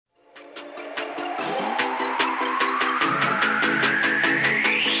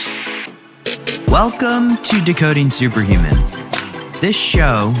Welcome to Decoding Superhuman. This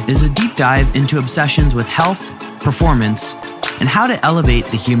show is a deep dive into obsessions with health, performance, and how to elevate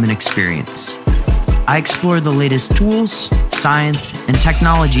the human experience. I explore the latest tools, science, and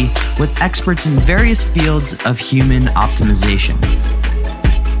technology with experts in various fields of human optimization.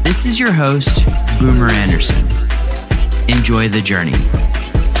 This is your host, Boomer Anderson. Enjoy the journey.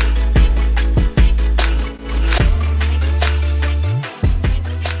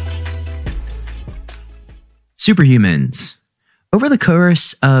 Superhumans. Over the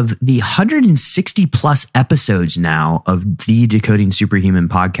course of the 160 plus episodes now of the Decoding Superhuman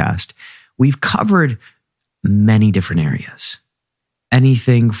podcast, we've covered many different areas.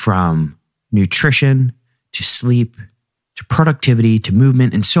 Anything from nutrition to sleep to productivity to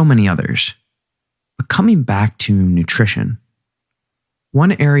movement and so many others. But coming back to nutrition,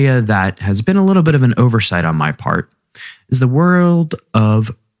 one area that has been a little bit of an oversight on my part is the world of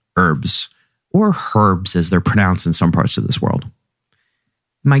herbs, or herbs as they're pronounced in some parts of this world.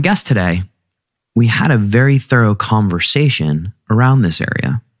 My guest today, we had a very thorough conversation around this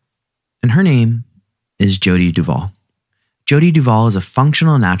area, and her name is Jodi Duval. Jodi Duval is a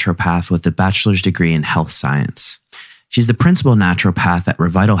functional naturopath with a bachelor's degree in health science. She's the principal naturopath at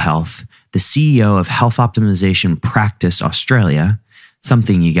Revital Health, the CEO of Health Optimization Practice Australia,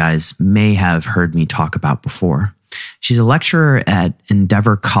 something you guys may have heard me talk about before. She's a lecturer at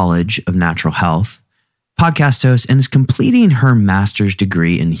Endeavour College of Natural Health, podcast host, and is completing her master's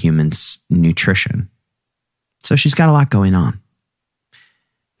degree in human nutrition. So she's got a lot going on.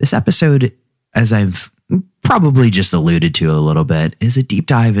 This episode, as I've probably just alluded to a little bit, is a deep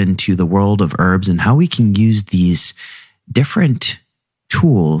dive into the world of herbs and how we can use these different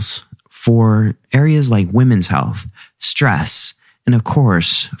tools for areas like women's health, stress, and of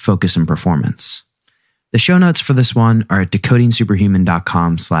course, focus and performance. The show notes for this one are at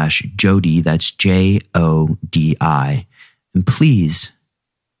decodingsuperhuman.com/Jodi. That's Jodi. And please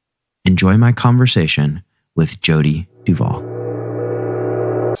enjoy my conversation with Jodi Duval.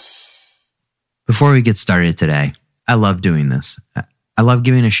 Before we get started today, I love doing this. I love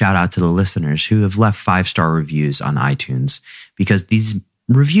giving a shout out to the listeners who have left 5-star reviews on iTunes because these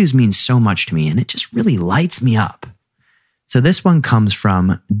reviews mean so much to me and it just really lights me up. So this one comes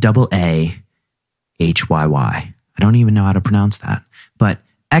from AAHYY. I don't even know how to pronounce that, but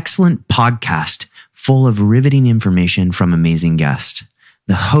excellent podcast full of riveting information from amazing guests.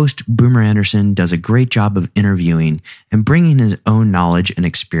 The host, Boomer Anderson, does a great job of interviewing and bringing his own knowledge and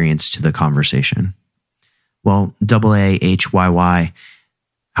experience to the conversation. Well, AAHYY,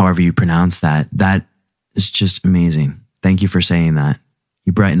 however you pronounce that, that is just amazing. Thank you for saying that.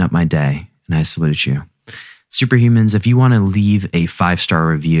 You brighten up my day, and I salute you. Superhumans, if you want to leave a 5-star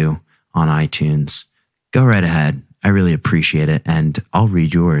review on iTunes, go right ahead. I really appreciate it, and I'll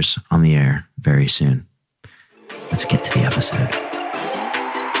read yours on the air very soon. Let's get to the episode.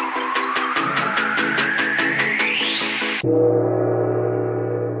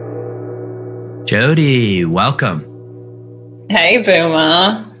 Jodi, welcome. Hey,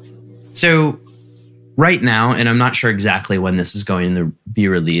 Boomer. So right now, and I'm not sure exactly when this is going to be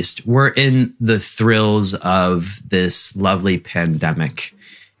released, we're in the thrills of this lovely pandemic.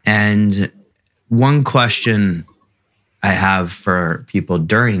 And one question I have for people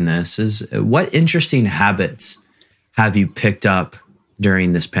during this is, what interesting habits have you picked up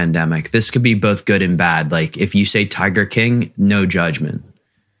during this pandemic? This could be both good and bad. Like if you say Tiger King, no judgment.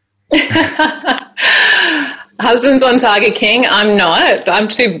 Husband's on Tiger King. I'm not. I'm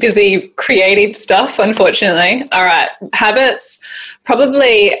too busy creating stuff, unfortunately. All right. Habits.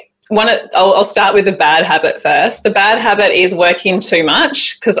 Probably I'll start with the bad habit first. The bad habit is working too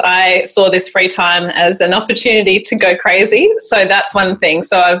much because I saw this free time as an opportunity to go crazy. So that's one thing.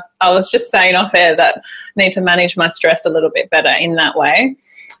 So I was just saying off air that I need to manage my stress a little bit better in that way.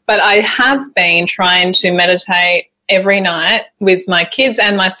 But I have been trying to meditate every night with my kids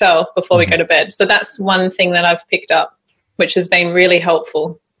and myself before we go to bed. So that's one thing that I've picked up, which has been really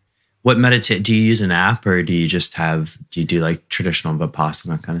helpful. What meditate? Do you use an app or do you do like traditional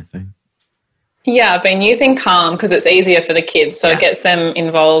Vipassana kind of thing? Yeah, I've been using Calm because it's easier for the kids. So it gets them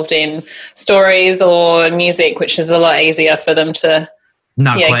involved in stories or music, which is a lot easier for them to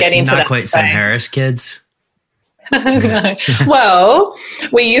get into. Not quite Sam Harris kids. No. Well,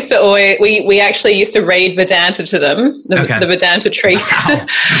 we actually used to read Vedanta to them, the Vedanta treat,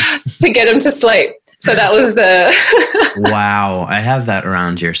 to get them to sleep. So that was the Wow, I have that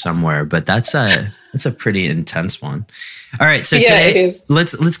around here somewhere, but that's a pretty intense one. All right, so today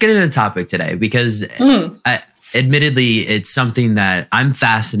let's get into the topic today because admittedly it's something that I'm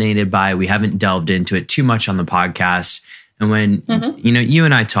fascinated by. We haven't delved into it too much on the podcast. And when, you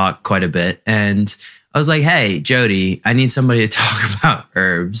and I talk quite a bit, and I was like, hey, Jody, I need somebody to talk about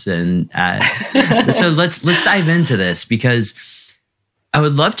herbs. And so let's dive into this, because I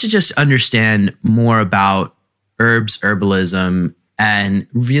would love to just understand more about herbs, herbalism, and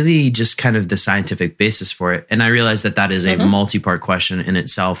really just kind of the scientific basis for it. And I realize that is a multi-part question in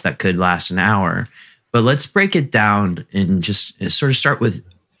itself that could last an hour. But let's break it down and just sort of start with,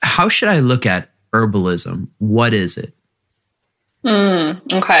 how should I look at herbalism? What is it?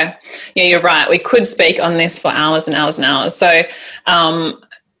 Okay. Yeah, you're right. We could speak on this for hours and hours and hours. So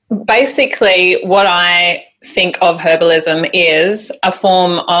basically what I think of herbalism is a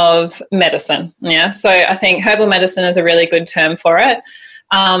form of medicine. Yeah. So I think herbal medicine is a really good term for it.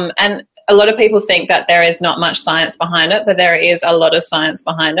 And a lot of people think that there is not much science behind it, but there is a lot of science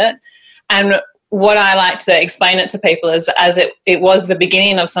behind it. And what I like to explain it to people is, as it was the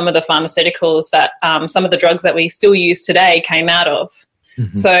beginning of some of the pharmaceuticals that some of the drugs that we still use today came out of.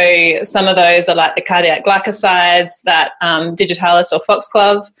 So some of those are like the cardiac glycosides, that digitalis or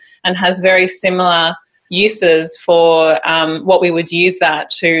foxglove, and has very similar uses for what we would use that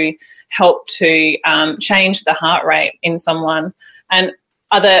to help to change the heart rate in someone. And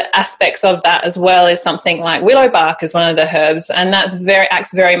other aspects of that as well is something like willow bark is one of the herbs, and that's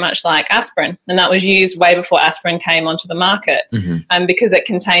acts very much like aspirin, and that was used way before aspirin came onto the market, because it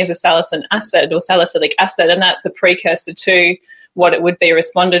contains a salicylic acid or salicylic acid, and that's a precursor to what it would be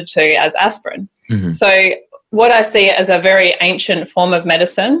responded to as aspirin. So what I see as a very ancient form of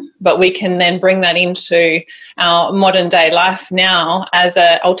medicine, but we can then bring that into our modern day life now as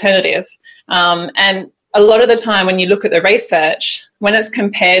an alternative. And a lot of the time when you look at the research, when it's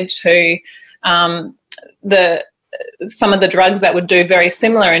compared to some of the drugs that would do very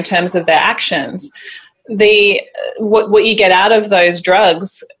similar in terms of their actions, what you get out of those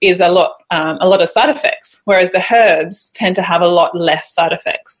drugs is a lot of side effects, whereas the herbs tend to have a lot less side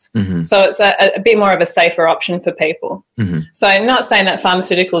effects. So it's a bit more of a safer option for people. So I'm not saying that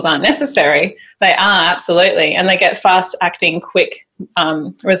pharmaceuticals aren't necessary. They are, absolutely, and they get fast-acting, quick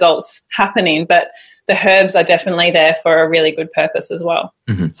results happening, but the herbs are definitely there for a really good purpose as well.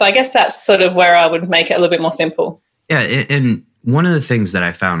 So I guess that's sort of where I would make it a little bit more simple. Yeah, and one of the things that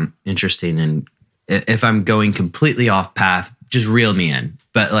I found interesting, and if I'm going completely off path, just reel me in.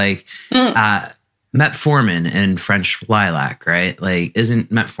 But like metformin and French lilac, right? Like,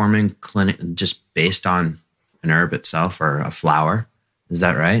 isn't metformin just based on an herb itself or a flower? Is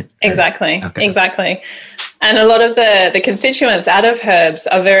that right? Exactly. Okay. Exactly. And a lot of the constituents out of herbs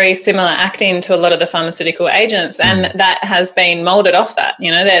are very similar acting to a lot of the pharmaceutical agents, and that has been molded off that.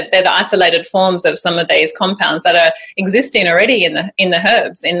 They're the isolated forms of some of these compounds that are existing already in the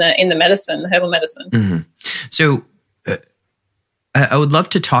herbs, in the medicine, the herbal medicine. So I would love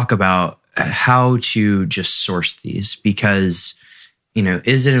to talk about how to just source these, because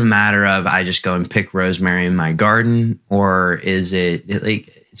is it a matter of I just go and pick rosemary in my garden, or is it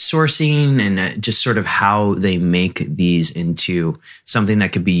like sourcing and just sort of how they make these into something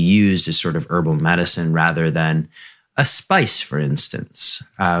that could be used as sort of herbal medicine rather than a spice, for instance?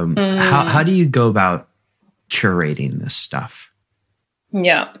 How do you go about curating this stuff?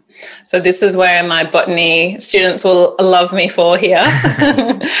 Yeah. So this is where my botany students will love me for here.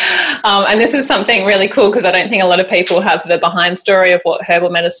 And this is something really cool, because I don't think a lot of people have the behind story of what herbal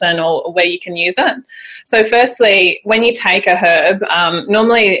medicine or where you can use it. So firstly, when you take a herb,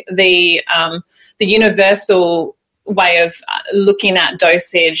 normally the universal way of looking at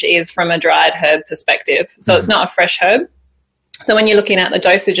dosage is from a dried herb perspective. So it's not a fresh herb. So when you're looking at the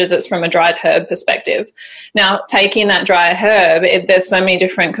dosages, it's from a dried herb perspective. Now, taking that dry herb, there's so many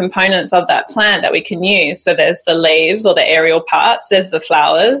different components of that plant that we can use. So there's the leaves or the aerial parts, there's the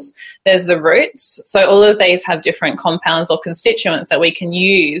flowers, there's the roots. So all of these have different compounds or constituents that we can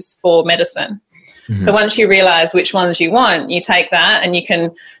use for medicine. So once you realize which ones you want, you take that and you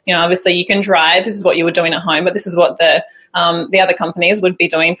can, obviously you can dry. This is what you were doing at home, but this is what the other companies would be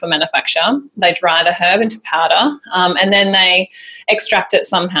doing for manufacture. They dry the herb into powder, and then they extract it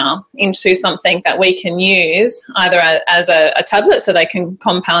somehow into something that we can use either as a tablet, so they can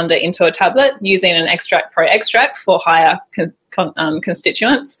compound it into a tablet using an extract pro-extract for higher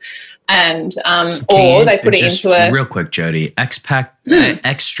constituents, and or they put it into a... Real quick, Jody, extract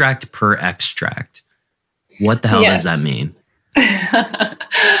per extract. What the hell does that mean?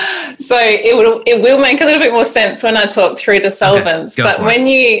 So it will make a little bit more sense when I talk through the solvents.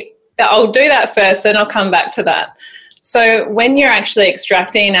 Okay, but I'll do that first, and I'll come back to that. So when you're actually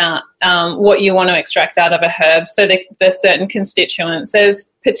extracting out what you want to extract out of a herb, so there's certain constituents,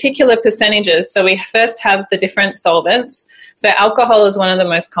 there's particular percentages. So we first have the different solvents. So alcohol is one of the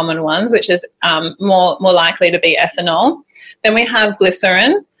most common ones, which is more likely to be ethanol. Then we have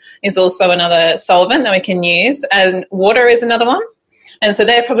glycerin is also another solvent that we can use, and water is another one. And so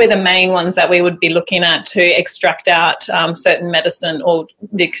they're probably the main ones that we would be looking at to extract out certain medicine or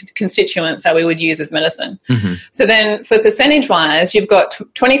the constituents that we would use as medicine. Mm-hmm. So then for percentage-wise, you've got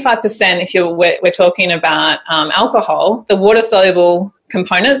 25% if we're talking about alcohol, the water-soluble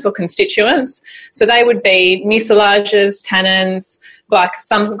components or constituents. So they would be mucilages, tannins,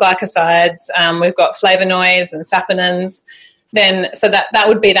 some glycosides. We've got flavonoids and saponins. Then so that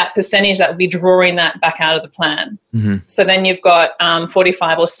would be that percentage that would be drawing that back out of the plant. Mm-hmm. So then you've got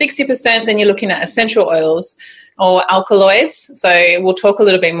 45 or 60%. Then you're looking at essential oils or alkaloids. So we'll talk a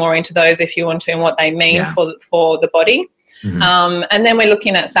little bit more into those if you want to and what they mean for the body. Mm-hmm. And then we're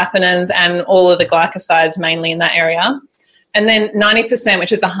looking at saponins and all of the glycosides mainly in that area. And then 90%,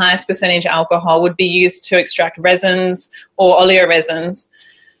 which is the highest percentage alcohol, would be used to extract resins or oleoresins.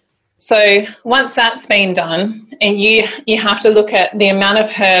 So once that's been done, and you have to look at the amount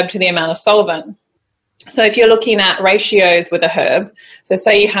of herb to the amount of solvent. So if you're looking at ratios with a herb, so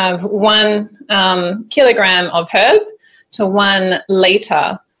say you have 1 kilogram of herb to 1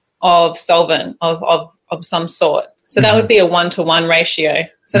 litre of solvent of some sort. So that would be a 1-to-1 ratio.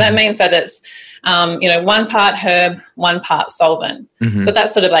 So that means that it's, 1 part herb, 1 part solvent. Mm-hmm. So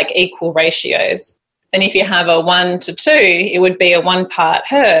that's sort of like equal ratios. And if you have a 1-to-2, it would be a 1 part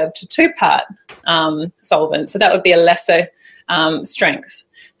herb to 2 part solvent. So that would be a lesser strength.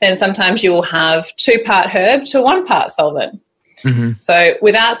 Then sometimes you will have 2 part herb to 1 part solvent. Mm-hmm. So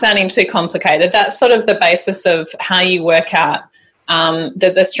without sounding too complicated, that's sort of the basis of how you work out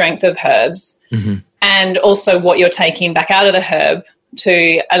the strength of herbs, mm-hmm. and also what you're taking back out of the herb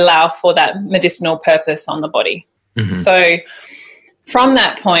to allow for that medicinal purpose on the body. Mm-hmm. So from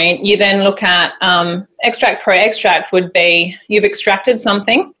that point, you then look at extract pro extract would be you've extracted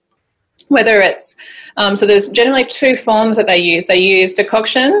something, whether it's so there's generally 2 forms that they use. They use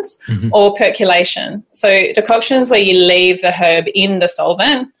decoctions, mm-hmm. or percolation. So decoctions where you leave the herb in the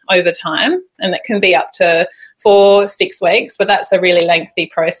solvent over time, and that can be up to 4-6 weeks, but that's a really lengthy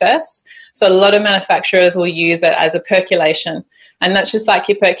process. So a lot of manufacturers will use it as a percolation, and that's just like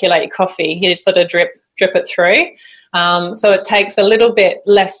you percolate coffee. You just sort of drip it through. So it takes a little bit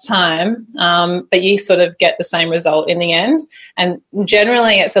less time, but you sort of get the same result in the end. And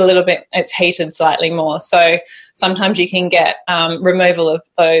generally it's heated slightly more. So sometimes you can get removal of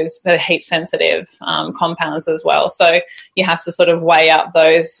those that are heat sensitive compounds as well. So you have to sort of weigh up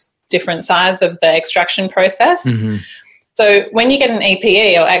those different sides of the extraction process. Mm-hmm. So when you get an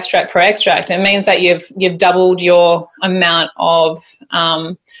EPE or extract per extract, it means that you've doubled your amount of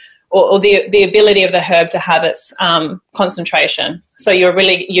or the ability of the herb to have its concentration. So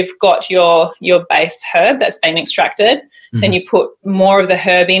you've got your base herb that's been extracted, mm-hmm. then you put more of the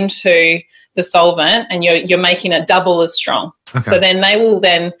herb into the solvent, and you're making it double as strong. Okay. So then they will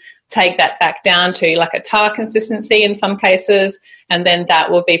then take that back down to like a tar consistency in some cases, and then that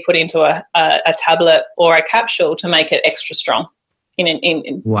will be put into a tablet or a capsule to make it extra strong.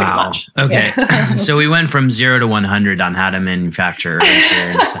 In wow. Pretty much. Okay. Yeah. So we went from 0 to 100 on how to manufacture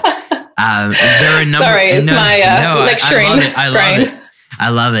herbs. There are my lecturing brain. I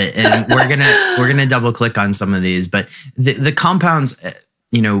love it. And we're gonna double click on some of these, but the compounds,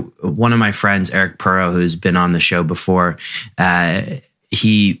 one of my friends, Eric Perro, who's been on the show before,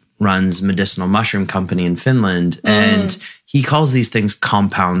 he runs medicinal mushroom company in Finland, and he calls these things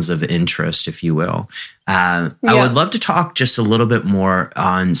compounds of interest, if you will. I would love to talk just a little bit more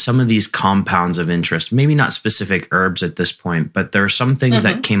on some of these compounds of interest, maybe not specific herbs at this point, but there are some things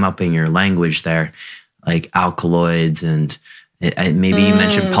that came up in your language there, like alkaloids and maybe you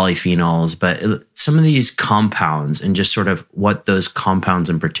mentioned polyphenols, but some of these compounds and just sort of what those compounds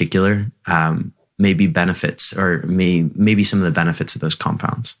in particular maybe benefits, or maybe some of the benefits of those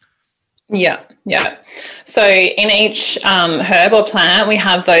compounds. Yeah. So in each herb or plant, we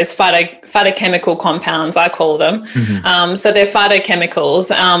have those phytochemical compounds, I call them. Mm-hmm. So they're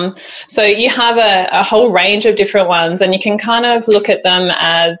phytochemicals. So you have a whole range of different ones, and you can kind of look at them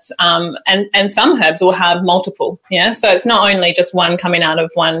as, and some herbs will have multiple. Yeah. So it's not only just one coming out of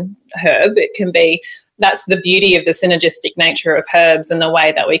one herb. It can be. That's the beauty of the synergistic nature of herbs, and the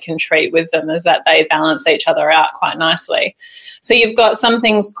way that we can treat with them is that they balance each other out quite nicely. So you've got some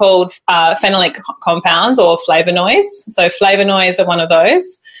things called phenolic compounds or flavonoids. So flavonoids are one of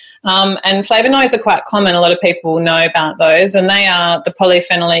those. And flavonoids are quite common. A lot of people know about those, and they are the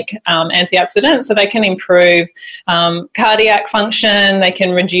polyphenolic antioxidants. So they can improve cardiac function, they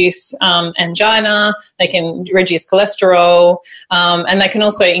can reduce angina, they can reduce cholesterol, and they can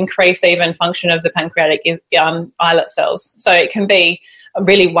also increase even function of the pancreatic islet cells. So it can be a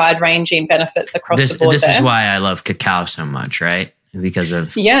really wide-ranging benefits across the board. This is why I love cacao so much, right? Because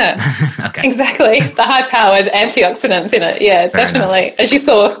of okay. Exactly, the high-powered antioxidants in it. Yeah, fair definitely. Enough. As you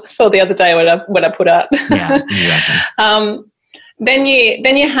saw the other day when I put up. Yeah, exactly. Then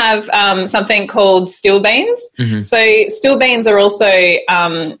you have something called still beans. Mm-hmm. So still beans are also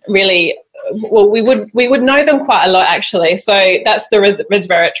really well. We would know them quite a lot actually. So that's the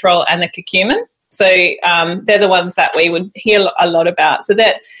resveratrol and the curcumin. So they're the ones that we would hear a lot about. So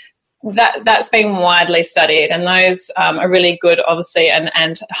that's been widely studied, and those are really good, obviously,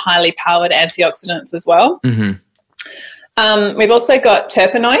 and highly powered antioxidants as well. Mm-hmm. We've also got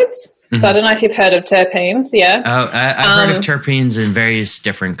terpenoids. Mm-hmm. So I don't know if you've heard of terpenes. Yeah. Oh, I've heard of terpenes in various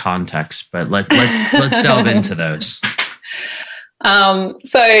different contexts, but let's delve into those.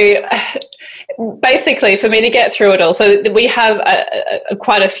 So basically, for me to get through it all, so we have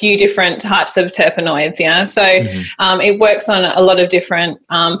quite a few different types of terpenoids, yeah? So it works on a lot of different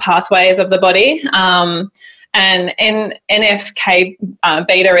pathways of the body, and NFK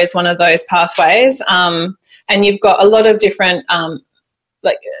beta is one of those pathways, and you've got a lot of different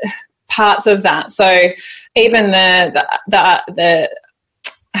parts of that. So even the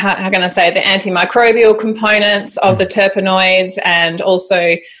how can I say, the antimicrobial components of the terpenoids, and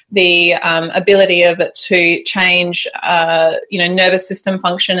also the ability of it to change, nervous system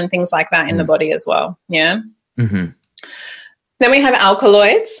function and things like that in the body as well. Yeah. Mm-hmm. Then we have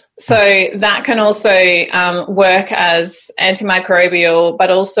alkaloids. So that can also work as antimicrobial,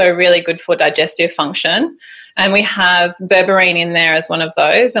 but also really good for digestive function. And we have berberine in there as one of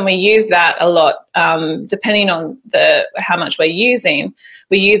those, and we use that a lot, depending on how much we're using.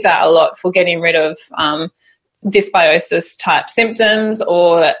 We use that a lot for getting rid of dysbiosis type symptoms,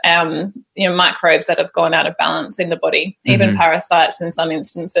 or microbes that have gone out of balance in the body, even parasites in some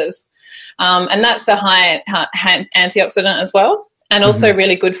instances. And that's a high antioxidant as well, and also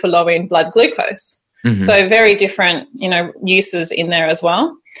really good for lowering blood glucose. So very different, uses in there as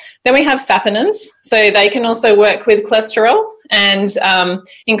well. Then we have saponins. So they can also work with cholesterol and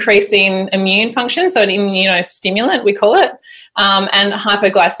increasing immune function, so an immunostimulant, we call it, and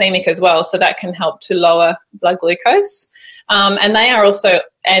hypoglycemic as well. So that can help to lower blood glucose. And they are also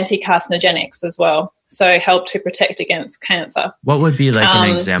anti-carcinogenics as well, so help to protect against cancer. What would be like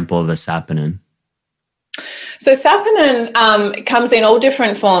an example of a saponin? So saponin comes in all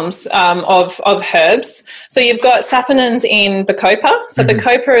different forms of herbs. So you've got saponins in bacopa. So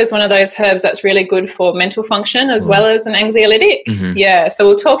bacopa is one of those herbs that's really good for mental function as well as an anxiolytic. Yeah, so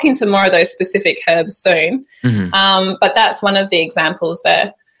we'll talk into more of those specific herbs soon. But that's one of the examples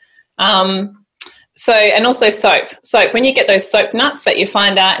there. So, and also soap. Soap, when you get those soap nuts that you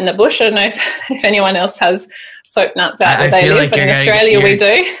find out in the bush, I don't know if anyone else has soap nuts out where they live, but in Australia we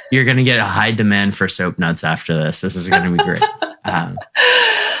do. You're going to get a high demand for soap nuts after this. This is going to be great.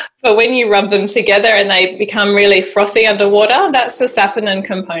 But when you rub them together and they become really frothy underwater, that's the saponin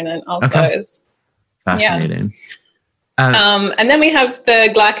component of those. Fascinating. Yeah. And then we have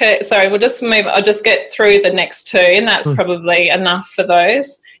the I'll just get through the next two, and that's probably enough for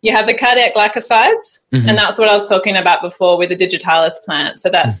those. You have the cardiac glycosides, and that's what I was talking about before with the digitalis plant. So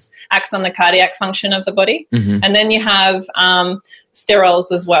that's acts on the cardiac function of the body. And then you have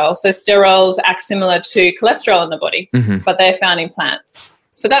sterols as well. So sterols act similar to cholesterol in the body, but they're found in plants.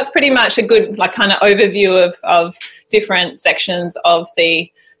 So that's pretty much a good kind of overview of different sections of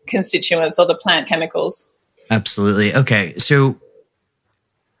the constituents or the plant chemicals. Absolutely. Okay. So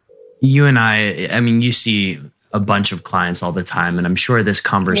you and I mean, you see a bunch of clients all the time, and I'm sure this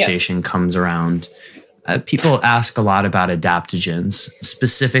conversation comes around. People ask a lot about adaptogens,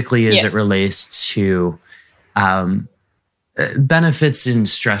 specifically as it relates to benefits in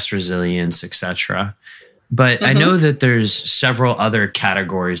stress resilience, etc. But I know that there's several other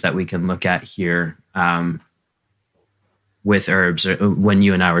categories that we can look at here with herbs, when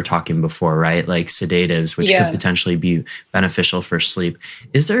you and I were talking before, right? Like sedatives, which could potentially be beneficial for sleep.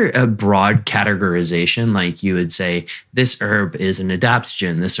 Is there a broad categorization? Like you would say, this herb is an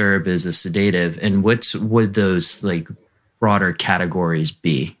adaptogen, this herb is a sedative, and what would those like broader categories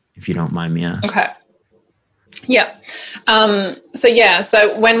be, if you don't mind me asking? Okay. Yeah.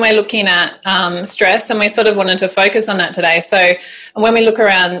 So when we're looking at stress, and we sort of wanted to focus on that today. So when we look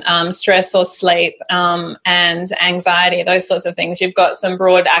around stress or sleep and anxiety, those sorts of things, you've got some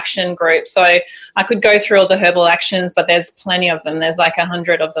broad action groups. So I could go through all the herbal actions, but there's plenty of them. There's like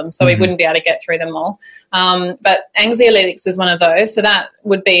 100 of them. So we wouldn't be able to get through them all. But anxiolytics is one of those. So that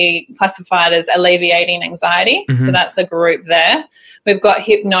would be classified as alleviating anxiety. So that's a group there. We've got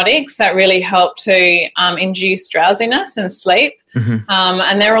hypnotics that really help to induce drowsiness and sleep.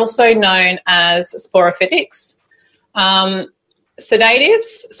 And they're also known as sporophytics.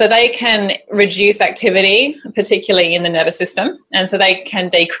 Sedatives, so they can reduce activity, particularly in the nervous system, and so they can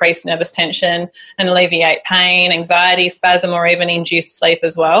decrease nervous tension and alleviate pain, anxiety, spasm, or even induce sleep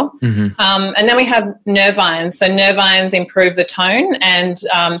as well. And then we have nervines. So nervines improve the tone and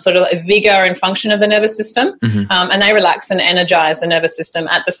sort of vigor and function of the nervous system, and they relax and energize the nervous system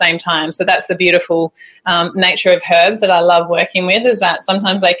at the same time. So that's the beautiful nature of herbs that I love working with, is that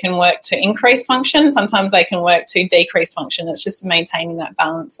sometimes they can work to increase function, sometimes they can work to decrease function. It's just maintaining that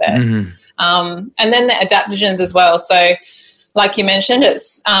balance there. And then the adaptogens as well. So like you mentioned,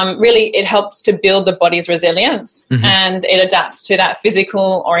 it's really, it helps to build the body's resilience, and it adapts to that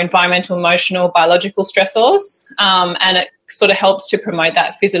physical or environmental, emotional, biological stressors, and it sort of helps to promote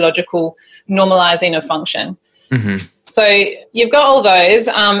that physiological normalizing of function. So you've got all those,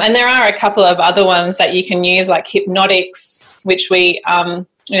 and there are a couple of other ones that you can use, like hypnotics, which we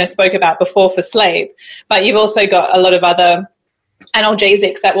spoke about before for sleep, but you've also got a lot of other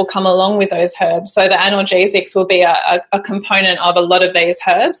analgesics that will come along with those herbs. So the analgesics will be a component of a lot of these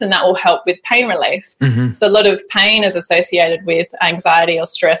herbs, and that will help with pain relief. So a lot of pain is associated with anxiety or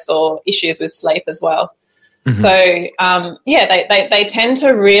stress or issues with sleep as well. So they tend to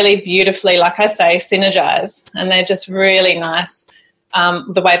really beautifully, like I say, synergize, and they're just really nice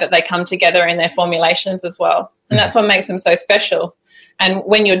the way that they come together in their formulations as well. And that's what makes them so special. And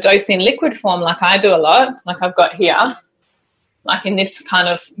when you're dosing liquid form, like I do a lot, like I've got here, like in this kind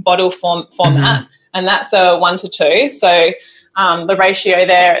of bottle format, and that's a 1 to 2. So the ratio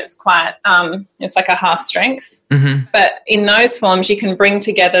there is quite, it's like a half strength. But in those forms, you can bring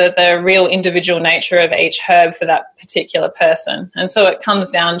together the real individual nature of each herb for that particular person. And so it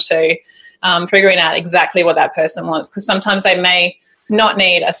comes down to figuring out exactly what that person wants, because sometimes they may not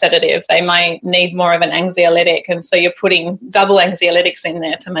need a sedative. They may need more of an anxiolytic, and so you're putting double anxiolytics in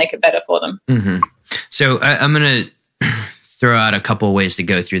there to make it better for them. So I'm going to throw out a couple of ways to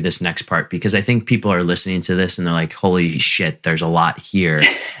go through this next part, because I think people are listening to this and they're like, holy shit, there's a lot here.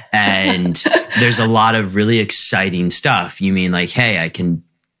 And there's a lot of really exciting stuff. You mean like, hey, I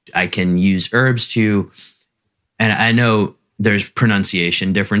can use herbs to, and I know there's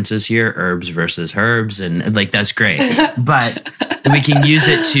pronunciation differences here, herbs versus herbs, and like, that's great. But we can use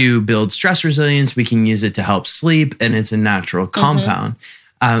it to build stress resilience. We can use it to help sleep, and it's a natural compound.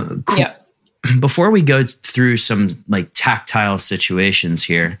 Before we go through some like tactile situations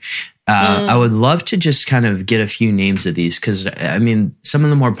here, I would love to just kind of get a few names of these, because I mean, some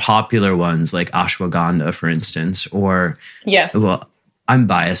of the more popular ones like ashwagandha, for instance, or well, I'm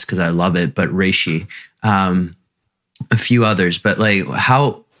biased because I love it, but reishi, a few others, but like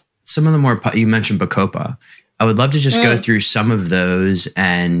how some of the more you mentioned bacopa. I would love to just go through some of those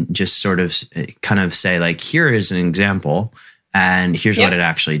and just sort of kind of say like, here is an example, and here's what it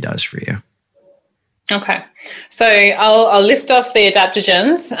actually does for you. Okay, so I'll list off the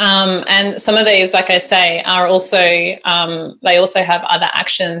adaptogens, and some of these, like I say, are also they also have other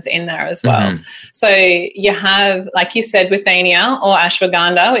actions in there as well. So you have, like you said, withania or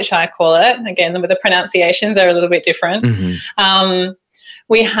ashwagandha, which I call it. Again, the pronunciations are a little bit different.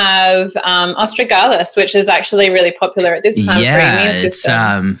 We have astragalus, which is actually really popular at this time for the immune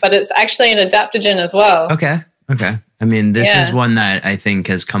system, but it's actually an adaptogen as well. Okay. I mean, this is one that I think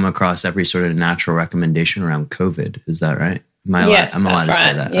has come across every sort of natural recommendation around COVID. Is that right? I'm allowed to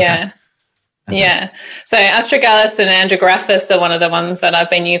say that. Yeah. So astragalus and andrographis are one of the ones that I've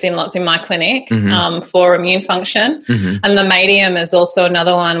been using lots in my clinic for immune function. And the medium is also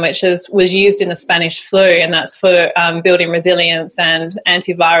another one which was used in the Spanish flu, and that's for building resilience and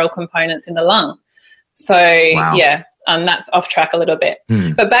antiviral components in the lung. So that's off track a little bit.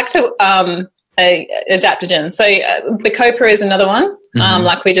 But back to adaptogen. So bacopa is another one,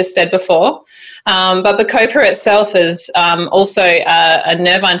 like we just said before. But bacopa itself is also a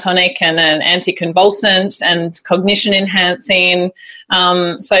nervine tonic and an anticonvulsant and cognition enhancing.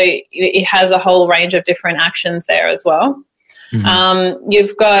 So it has a whole range of different actions there as well.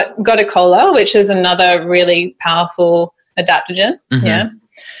 You've got goticola, which is another really powerful adaptogen.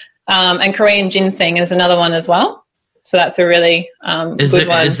 And Korean ginseng is another one as well. So that's a really good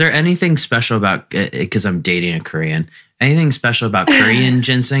one. Is there anything special about, because I'm dating a Korean, anything special about Korean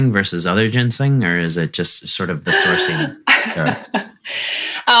ginseng versus other ginseng, or is it just sort of the sourcing?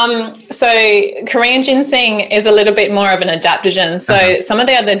 So Korean ginseng is a little bit more of an adaptogen. So some of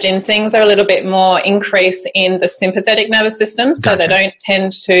the other ginsengs are a little bit more increase in the sympathetic nervous system. So they don't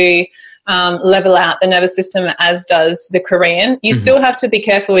tend to level out the nervous system as does the Korean. You still have to be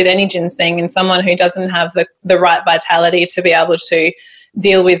careful with any ginseng and someone who doesn't have the right vitality to be able to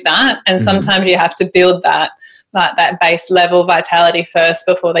deal with that. And sometimes you have to build that base level vitality first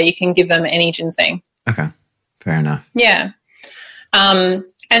before that you can give them any ginseng. Okay, fair enough. Yeah.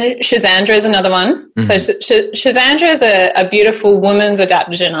 And Schizandra is another one. So Schizandra is a beautiful woman's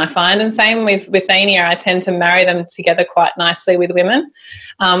adaptogen, I find, and same with Withania. I tend to marry them together quite nicely with women.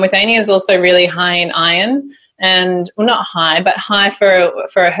 Withania is also really high in iron, and well, not high, but high for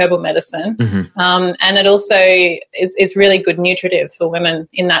a herbal medicine. And it also is really good nutritive for women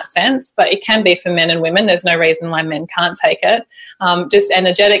in that sense, but it can be for men and women. There's no reason why men can't take it. Just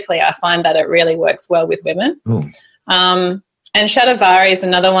energetically, I find that it really works well with women. And Shatavari is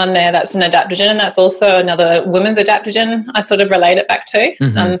another one there that's an adaptogen, and that's also another women's adaptogen I sort of relate it back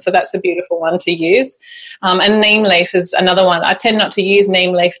to. So that's a beautiful one to use. And neem leaf is another one. I tend not to use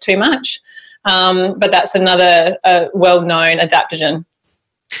neem leaf too much, but that's another well-known adaptogen.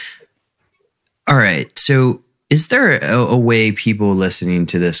 All right. So is there a way people listening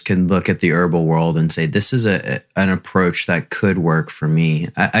to this can look at the herbal world and say, this is an approach that could work for me?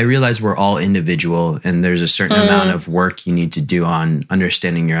 I realize we're all individual and there's a certain amount of work you need to do on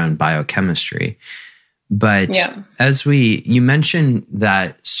understanding your own biochemistry. But as you mentioned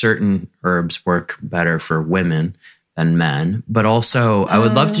that certain herbs work better for women than men, but also I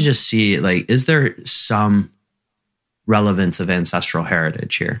would love to just see, like, is there some relevance of ancestral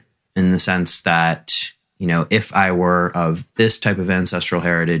heritage here in the sense that, you know, if I were of this type of ancestral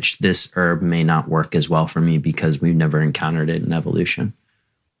heritage, this herb may not work as well for me because we've never encountered it in evolution.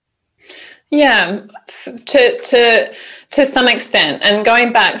 Yeah, to some extent. And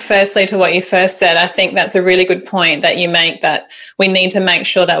going back firstly to what you first said, I think that's a really good point that you make, that we need to make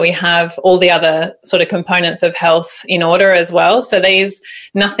sure that we have all the other sort of components of health in order as well. So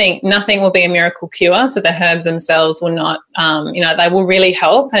nothing will be a miracle cure. So the herbs themselves will not, they will really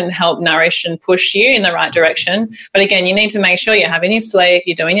help nourish and push you in the right direction. But again, you need to make sure you're having your sleep,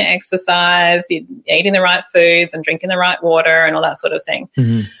 you're doing your exercise, you're eating the right foods and drinking the right water and all that sort of thing.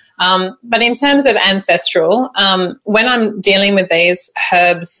 But in terms of ancestral, when I'm dealing with these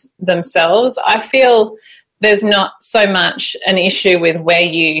herbs themselves, I feel there's not so much an issue with where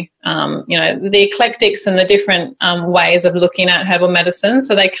the eclectics and the different ways of looking at herbal medicine.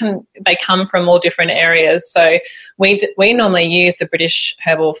 So they come from all different areas. So we normally use the British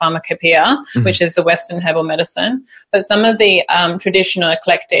Herbal Pharmacopoeia, which is the Western herbal medicine. But some of the traditional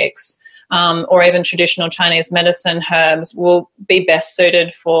eclectics, or even traditional Chinese medicine herbs will be best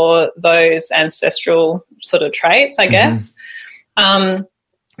suited for those ancestral sort of traits, I guess.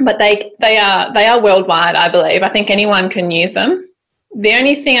 But they are worldwide, I believe. I think anyone can use them. The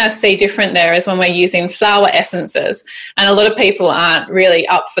only thing I see different there is when we're using flower essences, and a lot of people aren't really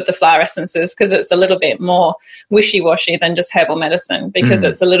up for the flower essences because it's a little bit more wishy-washy than just herbal medicine because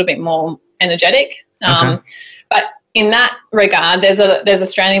it's a little bit more energetic. But in that regard, there's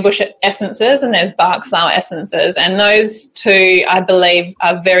Australian bush essences and there's bark flower essences, and those two, I believe,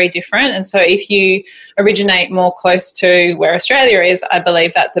 are very different. And so if you originate more close to where Australia is, I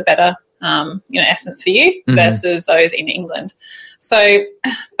believe that's a better essence for you versus those in England. So,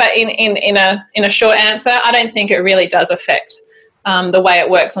 but in a short answer, I don't think it really does affect the way it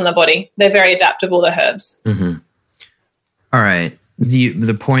works on the body. They're very adaptable, the herbs. All right.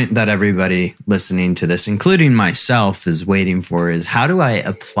 The point that everybody listening to this, including myself, is waiting for is, how do I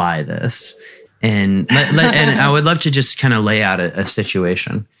apply this? And and I would love to just kind of lay out a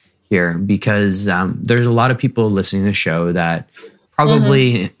situation here, because there's a lot of people listening to the show that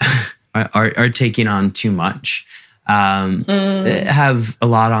probably are taking on too much, have a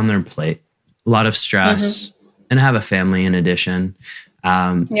lot on their plate, a lot of stress, and have a family in addition,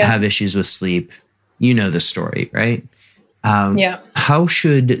 have issues with sleep. You know the story, right? How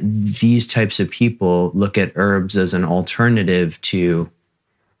should these types of people look at herbs as an alternative to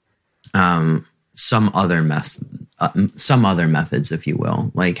some other methods, if you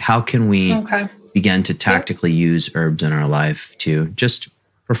will? Like, how can we begin to tactically use herbs in our life to just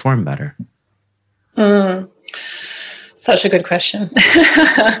perform better? Such a good question.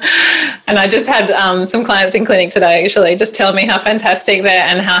 And I just had some clients in clinic today actually just tell me how fantastic they are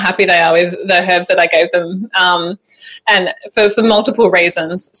and how happy they are with the herbs that I gave them, and for multiple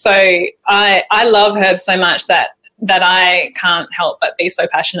reasons. So I love herbs so much that that I can't help but be so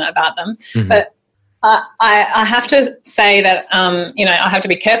passionate about them. Mm-hmm. But I have to say that, I have to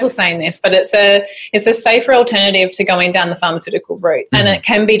be careful saying this, but it's a safer alternative to going down the pharmaceutical route, and it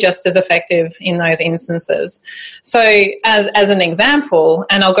can be just as effective in those instances. So as an example,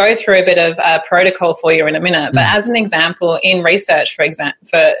 and I'll go through a bit of a protocol for you in a minute, but as an example, in research,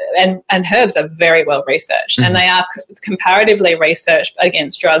 and herbs are very well researched, and they are comparatively researched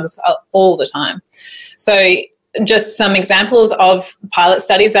against drugs all the time. So just some examples of pilot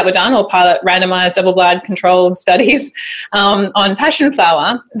studies that were done, or pilot randomized double-blind controlled studies on passion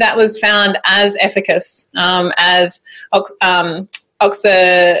flower that was found as efficacious as I'll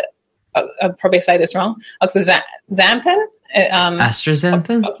probably say this wrong, oxazepam.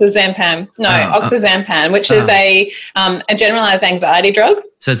 Astaxanthin? Oxazepam. No, oxazepam, which is a generalized anxiety drug.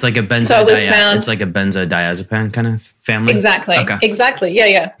 So it's like a it's like a benzodiazepam kind of family? Exactly. Okay. Exactly.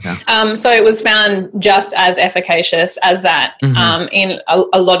 Yeah. So it was found just as efficacious as that in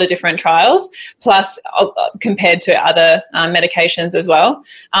a lot of different trials, plus compared to other medications as well.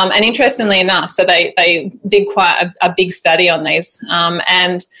 And interestingly enough, so they did quite a big study on these,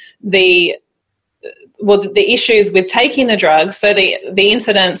 and the issues with taking the drug, so the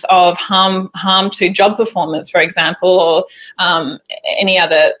incidence of harm to job performance, for example, or any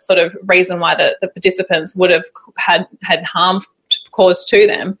other sort of reason why the participants would have had harm caused to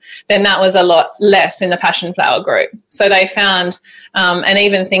them, then that was a lot less in the passion flower group. So they found, and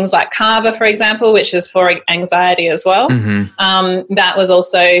even things like kava, for example, which is for anxiety as well, that was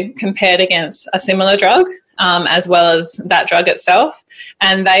also compared against a similar drug, as well as that drug itself,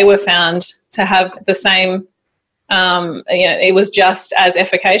 and they were found to have the same, it was just as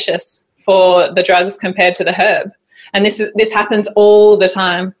efficacious for the drugs compared to the herb. And this happens all the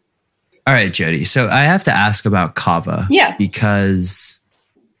time. All right, Jody. So I have to ask about kava. Yeah. Because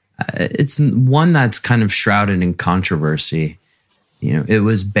it's one that's kind of shrouded in controversy. It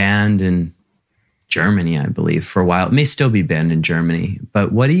was banned in Germany, I believe, for a while. It may still be banned in Germany.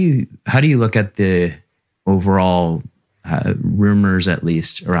 But how do you look at the overall rumors, at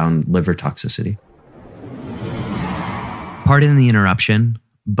least, around liver toxicity? Pardon the interruption,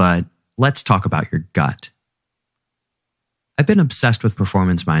 but let's talk about your gut. I've been obsessed with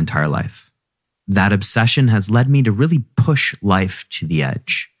performance my entire life. That obsession has led me to really push life to the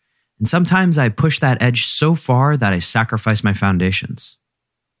edge. And sometimes I push that edge so far that I sacrifice my foundations.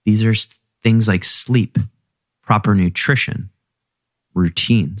 These are things like sleep, proper nutrition,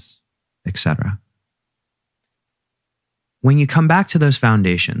 routines, etc. When you come back to those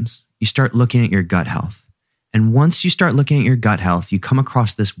foundations, you start looking at your gut health. And once you start looking at your gut health, you come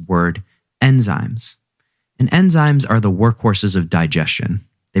across this word, enzymes. And enzymes are the workhorses of digestion.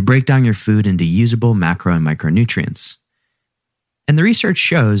 They break down your food into usable macro and micronutrients. And the research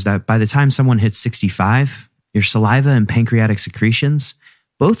shows that by the time someone hits 65, your saliva and pancreatic secretions,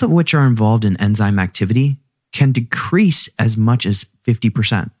 both of which are involved in enzyme activity, can decrease as much as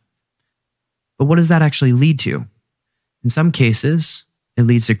 50%. But what does that actually lead to? In some cases, it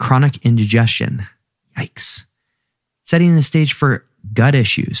leads to chronic indigestion. Yikes. Setting the stage for gut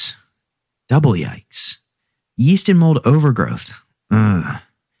issues. Double yikes. Yeast and mold overgrowth. Ugh.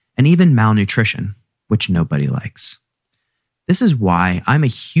 And even malnutrition, which nobody likes. This is why I'm a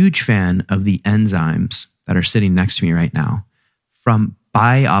huge fan of the enzymes that are sitting next to me right now from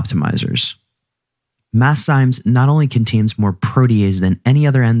Bioptimizers. Maximise not only contains more protease than any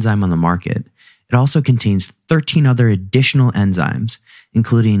other enzyme on the market, it also contains 13 other additional enzymes,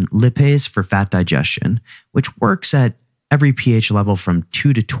 including lipase for fat digestion, which works at every pH level from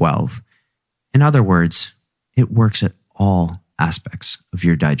 2 to 12. In other words, it works at all aspects of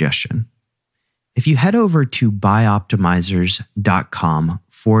your digestion. If you head over to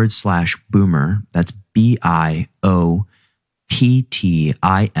bioptimizers.com/boomer, that's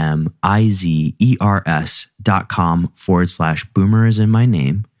BIOPTIMIZERS.com/boomer is in my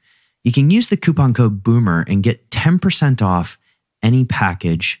name. You can use the coupon code BOOMER and get 10% off any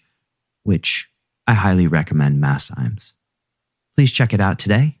package, which I highly recommend Maximise. Please check it out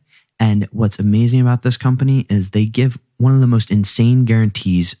today. And what's amazing about this company is they give one of the most insane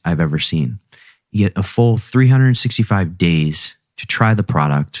guarantees I've ever seen. You get a full 365 days to try the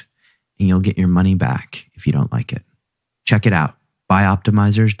product, and you'll get your money back if you don't like it. Check it out,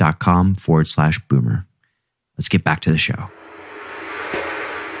 bioptimizers.com/boomer. Let's get back to the show.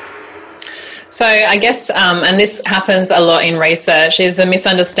 So I guess, and this happens a lot in research, is a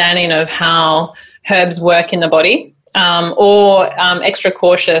misunderstanding of how herbs work in the body, or extra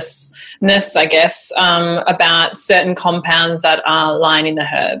cautiousness, I guess, about certain compounds that are lying in the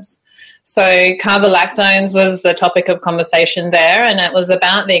herbs. So carbolactones was the topic of conversation there, and it was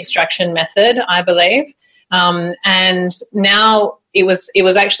about the extraction method, I believe. And now it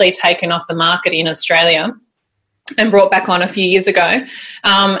was actually taken off the market in Australia and brought back on a few years ago.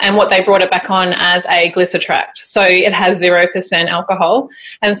 And what they brought it back on as a glycetract. So it has 0% alcohol.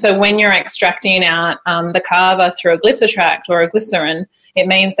 And so when you're extracting out the kava through a glycetract or a glycerin, it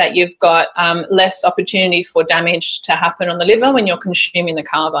means that you've got less opportunity for damage to happen on the liver when you're consuming the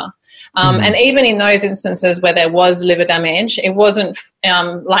kava. And even in those instances where there was liver damage, it wasn't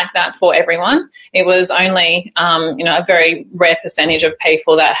like that for everyone. It was only, a very rare percentage of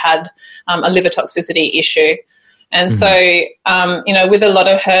people that had a liver toxicity issue. And so, with a lot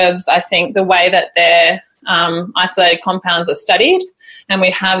of herbs, I think the way that their isolated compounds are studied, and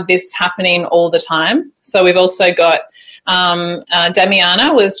we have this happening all the time. So we've also got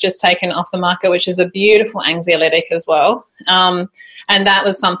Damiana was just taken off the market, which is a beautiful anxiolytic as well. And that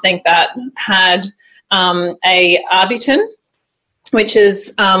was something that had a arbutin, which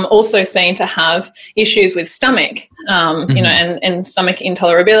is also seen to have issues with stomach, and stomach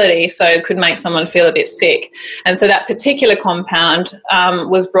intolerability, so it could make someone feel a bit sick. And so that particular compound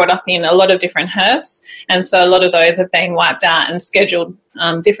was brought up in a lot of different herbs, and so a lot of those have been wiped out and scheduled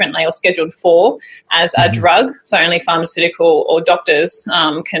differently or scheduled for as a drug, so only pharmaceutical or doctors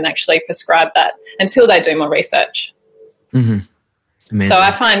can actually prescribe that until they do more research. Amazing. So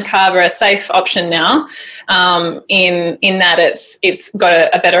I find kava a safe option now, in that it's got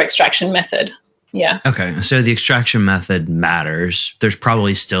a better extraction method. Yeah. Okay. So the extraction method matters. There's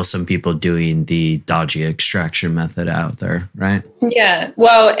probably still some people doing the dodgy extraction method out there, right? Yeah.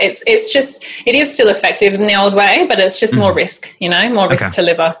 Well, it is still effective in the old way, but it's just more risk, more risk to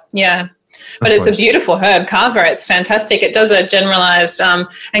liver. Yeah. But it's a beautiful herb, kava. It's fantastic. It does a generalized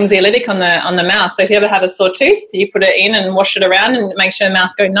anxiolytic on the mouth. So if you ever have a sore tooth, you put it in and wash it around, and it makes your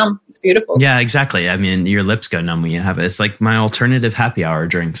mouth go numb. It's beautiful. Yeah, exactly. I mean, your lips go numb when you have it. It's like my alternative happy hour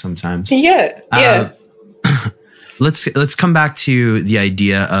drink sometimes. Yeah, yeah. Let's come back to the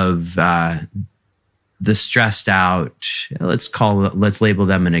idea of the stressed out. Let's label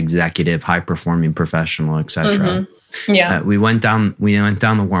them an executive, high performing professional, etc. Yeah, we went down the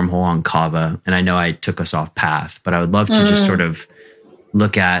wormhole on kava, and I know I took us off path, but I would love to just sort of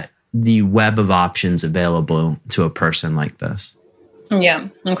look at the web of options available to a person like this. Yeah.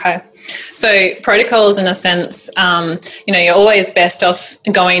 Okay. So protocols, in a sense, you're always best off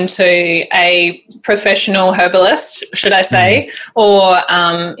going to a professional herbalist, should I say, or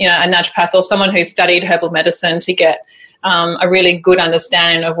a naturopath or someone who's studied herbal medicine to get a really good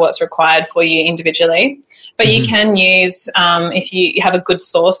understanding of what's required for you individually. But you can use, if you have a good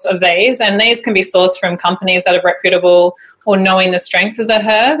source of these, and these can be sourced from companies that are reputable, or knowing the strength of the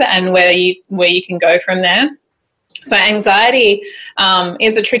herb and where you can go from there. So anxiety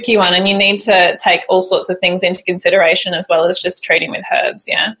is a tricky one, and you need to take all sorts of things into consideration as well as just treating with herbs,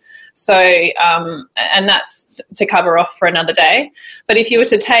 yeah. So, and that's to cover off for another day. But if you were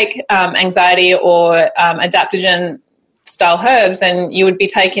to take anxiety or adaptogen style herbs, and you would be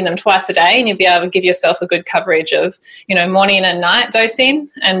taking them twice a day, and you'd be able to give yourself a good coverage of, morning and night dosing,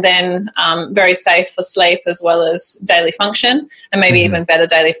 and then very safe for sleep as well as daily function, and maybe even better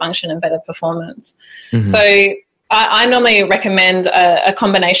daily function and better performance. So I normally recommend a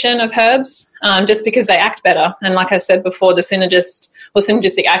combination of herbs just because they act better. And like I said before, the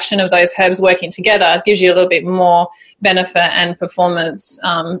synergistic action of those herbs working together gives you a little bit more benefit and performance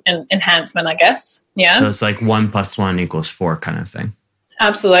and enhancement, I guess. Yeah. So it's like 1 + 1 = 4 kind of thing.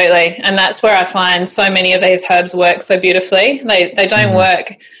 Absolutely. And that's where I find so many of these herbs work so beautifully. They don't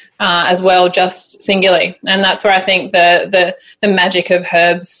work as well just singularly. And that's where I think the magic of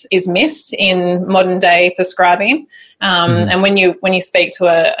herbs is missed in modern day prescribing. And when you speak to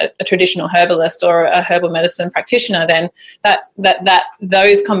a traditional herbalist or a herbal medicine practitioner, then that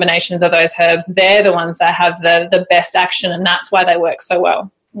those combinations of those herbs, they're the ones that have the best action, and that's why they work so well.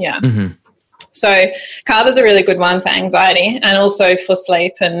 Yeah. So kava is a really good one for anxiety and also for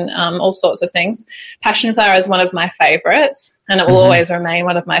sleep and all sorts of things. Passion flower is one of my favourites, and it will always remain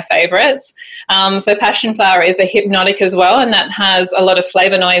one of my favourites. So passion flower is a hypnotic as well, and that has a lot of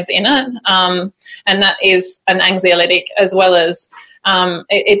flavonoids in it, and that is an anxiolytic as well as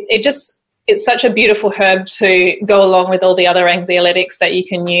it's such a beautiful herb to go along with all the other anxiolytics that you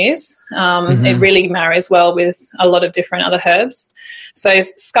can use. It really marries well with a lot of different other herbs. So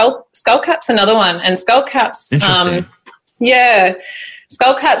skullcap's another one, and skullcaps. Interesting.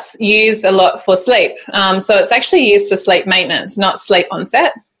 Skullcap's used a lot for sleep. So it's actually used for sleep maintenance, not sleep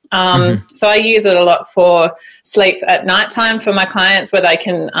onset. So I use it a lot for sleep at nighttime for my clients, where they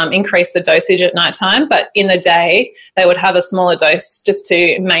can increase the dosage at nighttime, but in the day they would have a smaller dose just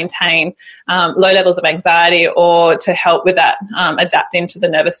to maintain low levels of anxiety or to help with that adapting to the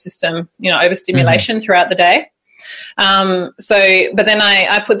nervous system, overstimulation throughout the day. But then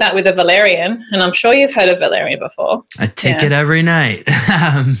I put that with a valerian, and I'm sure you've heard of valerian before. I take it every night.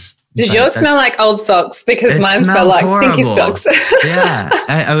 Does yours smell like old socks? Because mine smell like stinky socks. Yeah.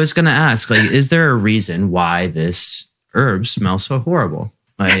 I was going to ask, is there a reason why this herb smells so horrible?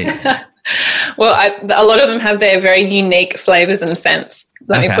 Well, a lot of them have their very unique flavors and scents.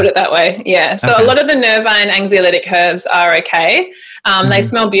 Let me put it that way. Yeah. So a lot of the nervine anxiolytic herbs are okay. They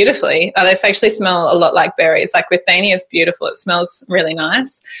smell beautifying. They actually smell a lot like berries. Like withania is beautiful. It smells really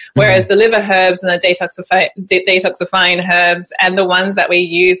nice. Whereas the liver herbs and the detoxifying herbs and the ones that we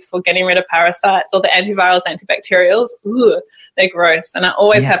use for getting rid of parasites or the antivirals, antibacterials, they're gross. And I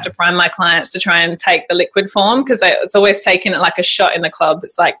always have to prime my clients to try and take the liquid form, because it's always taking it like a shot in the club.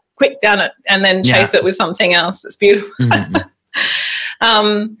 It's like, quick, down it, and then chase it with something else. It's beautiful.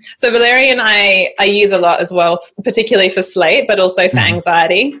 So valerian I use a lot as well, particularly for sleep, but also for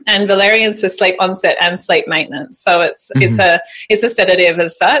anxiety. And valerian's for sleep onset and sleep maintenance. So it's a sedative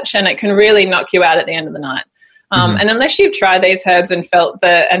as such, and it can really knock you out at the end of the night. And unless you've tried these herbs and felt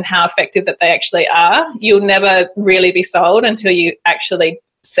and how effective that they actually are, you'll never really be sold until you actually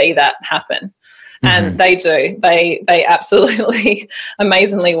see that happen. And they do. They absolutely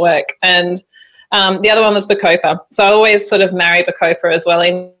amazingly work. And the other one was Bacopa. So I always sort of marry Bacopa as well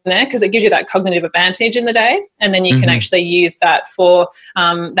in there, because it gives you that cognitive advantage in the day, and then you can actually use that for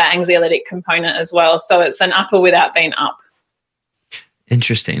that anxiolytic component as well. So it's an upper without being up.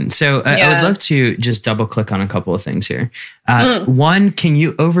 Interesting. So I would love to just double click on a couple of things here. One, can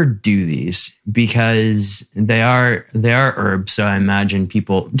you overdo these? Because they are herbs. So I imagine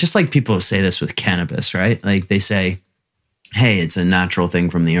people say this with cannabis, right? Like they say, hey, it's a natural thing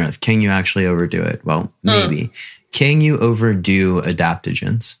from the earth. Can you actually overdo it? Well, maybe. Can you overdo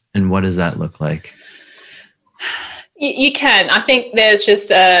adaptogens? And what does that look like? You can. I think there's just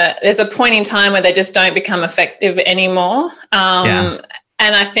there's a point in time where they just don't become effective anymore.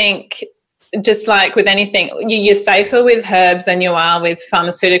 And I think, just like with anything, you're safer with herbs than you are with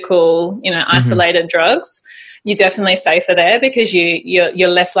pharmaceutical, isolated drugs. You're definitely safer there, because you're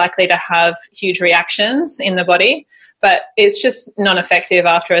less likely to have huge reactions in the body. But it's just non-effective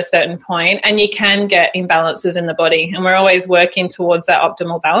after a certain point, and you can get imbalances in the body. And we're always working towards that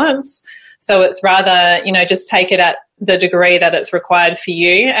optimal balance. So it's rather, just take it at the degree that it's required for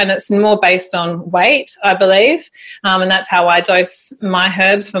you. And it's more based on weight, I believe. And that's how I dose my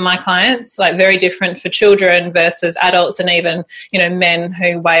herbs for my clients, like very different for children versus adults, and even, men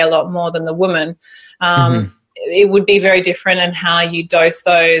who weigh a lot more than the woman. It would be very different in how you dose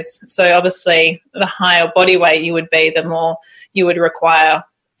those. So obviously the higher body weight you would be, the more you would require,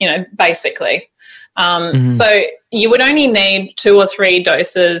 basically. So you would only need 2 or 3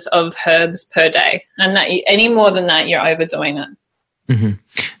 doses of herbs per day, and that any more than that, you're overdoing it.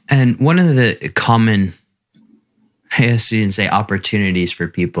 And one of the common, I guess you can say, opportunities for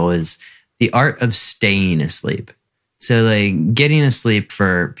people is the art of staying asleep. So like getting asleep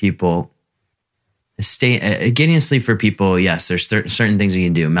for people, yes, there's certain things you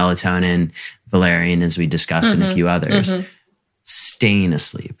can do. Melatonin, valerian, as we discussed, and a few others. Staying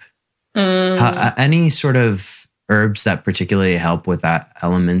asleep. Any sort of herbs that particularly help with that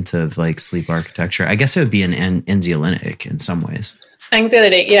element of like sleep architecture? I guess it would be an anxiolytic in some ways.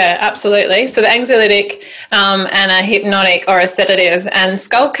 Anxiolytic, yeah, absolutely. So the anxiolytic and a hypnotic or a sedative, and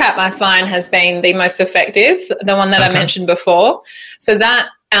skullcap I find has been the most effective, the one that I mentioned before. So that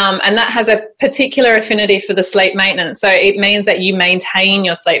and that has a particular affinity for the sleep maintenance. So it means that you maintain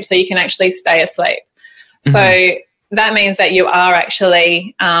your sleep, so you can actually stay asleep. So that means that you are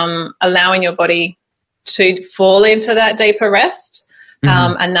actually allowing your body to fall into that deeper rest,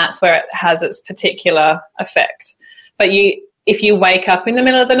 and that's where it has its particular effect. But if you wake up in the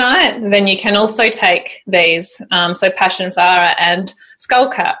middle of the night, then you can also take these. So passionflower and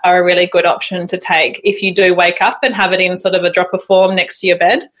skullcap are a really good option to take if you do wake up and have it in sort of a dropper form next to your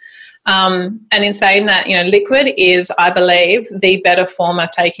bed. And in saying that, liquid is, I believe, the better form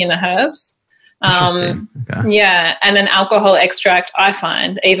of taking the herbs. Interesting. Yeah, and an alcohol extract I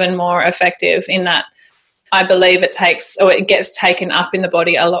find even more effective in that I believe it gets taken up in the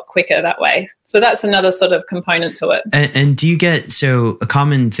body a lot quicker that way. So that's another sort of component to it. And do you get, so a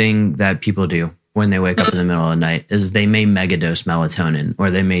common thing that people do when they wake up in the middle of the night is they may megadose melatonin, or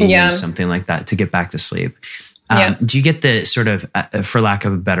they may use something like that to get back to sleep. Do you get the sort of, for lack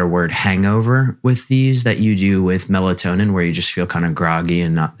of a better word, hangover with these that you do with melatonin, where you just feel kind of groggy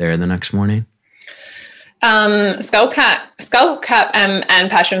and not there the next morning? Skullcap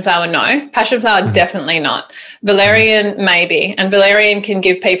and passion flower, no. Passion flower, definitely not. Valerian, maybe. And valerian can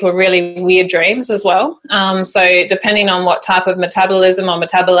give people really weird dreams as well. So depending on what type of metabolism or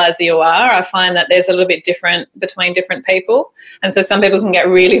metabolizer you are, I find that there's a little bit different between different people. And so some people can get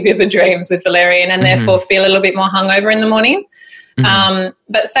really vivid dreams with valerian and therefore feel a little bit more hungover in the morning.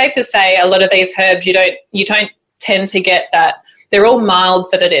 But safe to say, a lot of these herbs, you don't tend to get that. They're all mild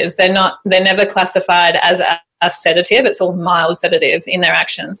sedatives. They're never classified as a sedative. It's all mild sedative in their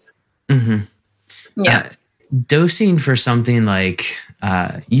actions. Yeah. Dosing for something like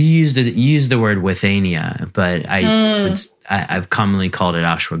you used the word withania, but I've commonly called it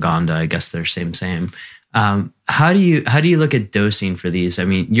ashwagandha. I guess they're same. How do you look at dosing for these? I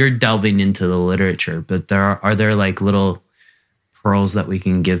mean, you're delving into the literature, but are there like little pearls that we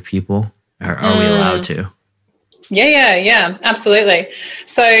can give people? Or are we allowed to? Yeah, absolutely.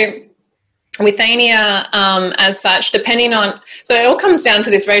 So withania, as such, depending on, so it all comes down to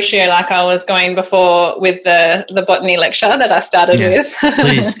this ratio, like I was going before with the botany lecture that I started with.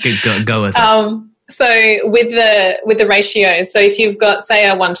 Please go with it. So with the ratios, so if you've got, say,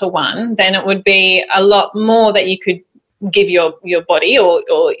 a 1-to-1, then it would be a lot more that you could give your body or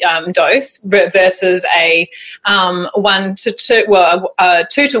dose versus a 1-to-2, well, a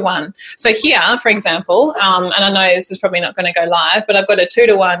 2-to-1. So here, for example, and I know this is probably not going to go live, but I've got a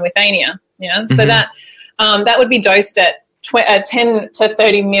 2-to-1 withania. Yeah, so that would be dosed at 10 to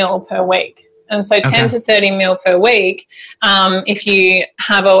 30 mil per week. And so 10 to 30 mil per week, if you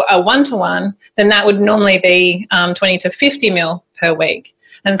have a 1-to-1, then that would normally be 20 to 50 mil per week.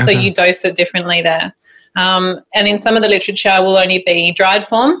 And so you dose it differently there. And in some of the literature will only be dried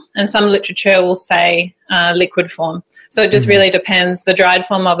form, and some literature will say liquid form. So it just really depends. The dried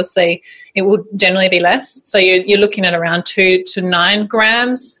form, obviously, it will generally be less. So you're looking at around 2 to 9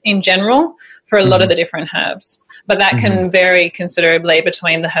 grams in general for a lot of the different herbs. But that can vary considerably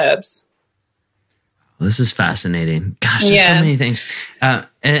between the herbs. This is fascinating. Gosh, there's so many things.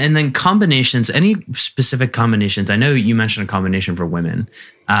 And then combinations, any specific combinations? I know you mentioned a combination for women.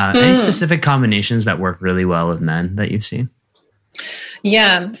 Any specific combinations that work really well with men that you've seen?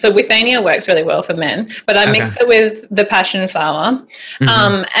 Yeah, so withania works really well for men, but I mix it with the passion flower.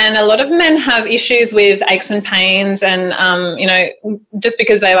 And a lot of men have issues with aches and pains and, just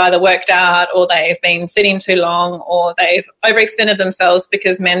because they've either worked out or they've been sitting too long or they've overextended themselves,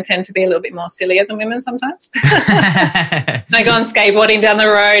 because men tend to be a little bit more sillier than women sometimes. They go on skateboarding down the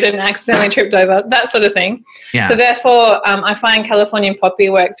road and accidentally tripped over, that sort of thing. Yeah. So therefore, I find Californian poppy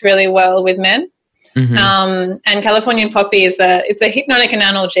works really well with men. And Californian poppy it's a hypnotic and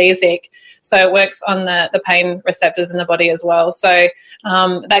analgesic, so it works on the pain receptors in the body as well. So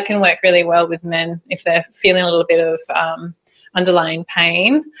that can work really well with men if they're feeling a little bit of underlying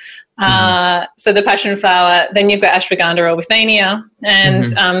pain. So the passion flower, then you've got ashwagandha or withania,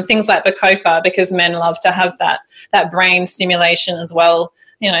 and things like bacopa, because men love to have that brain stimulation as well.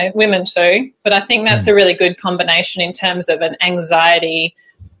 Women too. But I think that's a really good combination in terms of an anxiety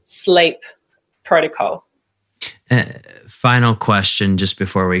sleep protocol. Final question, just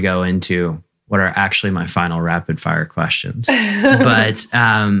before we go into what are actually my final rapid fire questions. But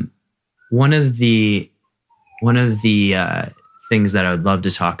one of the things that I would love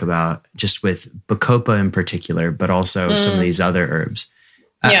to talk about, just with bacopa in particular, but also some of these other herbs.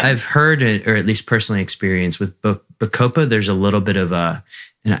 I've heard, or at least personally experienced with bacopa, there's a little bit of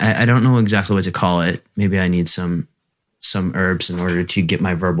and I don't know exactly what to call it. Maybe I need some herbs in order to get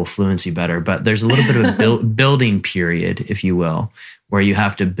my verbal fluency better, but there's a little bit of a building period, if you will, where you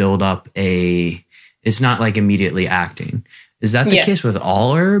have to build up it's not like immediately acting. Is that the case with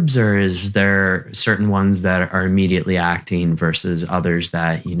all herbs, or is there certain ones that are immediately acting versus others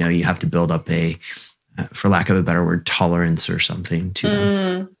that, you have to build up for lack of a better word, tolerance or something to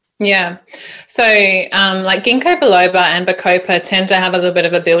them? Yeah. So like ginkgo biloba and bacopa tend to have a little bit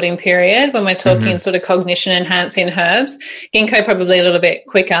of a building period when we're talking sort of cognition enhancing herbs. Ginkgo probably a little bit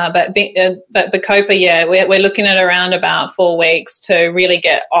quicker, but bacopa, we're looking at around about 4 weeks to really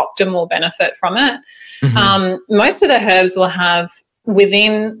get optimal benefit from it. Most of the herbs will have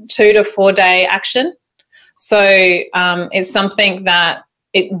within 2 to 4 day action. So it's something that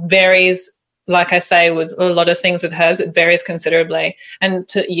it varies. Like I say, with a lot of things with herbs, it varies considerably. And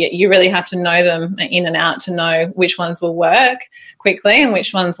you really have to know them in and out to know which ones will work quickly and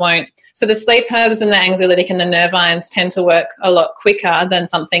which ones won't. So the sleep herbs and the anxiolytic and the nervines tend to work a lot quicker than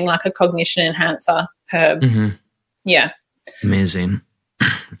something like a cognition enhancer herb. Yeah. Amazing.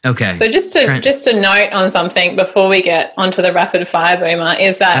 Okay. So just to note on something before we get onto the rapid fire boomer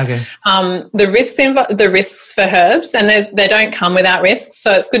is that the risks for herbs, and they don't come without risks.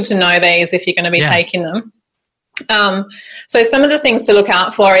 So it's good to know these if you're going to be taking them. So some of the things to look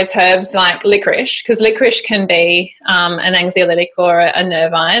out for is herbs like licorice, because licorice can be an anxiolytic or a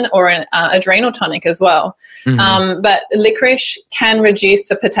nerve iron or an adrenal tonic as well. But licorice can reduce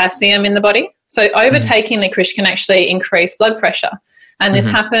the potassium in the body. So overtaking licorice can actually increase blood pressure. And this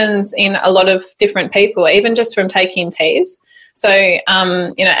happens in a lot of different people, even just from taking teas. So,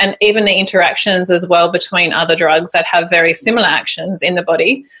 and even the interactions as well between other drugs that have very similar actions in the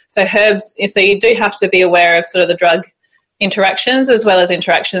body. So herbs, so you do have to be aware of sort of the drug interactions as well as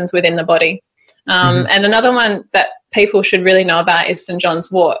interactions within the body. And another one that people should really know about is St.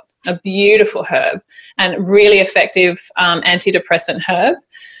 John's wort, a beautiful herb and really effective antidepressant herb.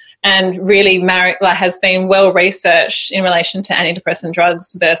 And really has been well researched in relation to antidepressant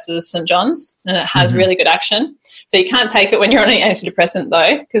drugs versus St. John's, and it has really good action. So you can't take it when you're on an antidepressant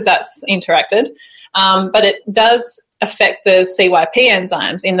though, because that's interacted. But it does affect the CYP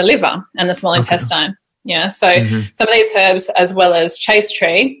enzymes in the liver and the small intestine. Yeah, so some of these herbs, as well as chaste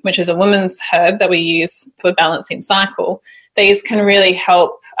tree, which is a woman's herb that we use for balancing cycle, these can really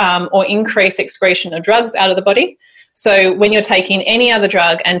help or increase excretion of drugs out of the body. So when you're taking any other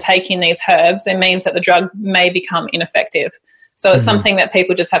drug and taking these herbs, it means that the drug may become ineffective. So it's something that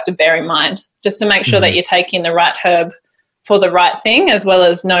people just have to bear in mind, just to make sure that you're taking the right herb for the right thing, as well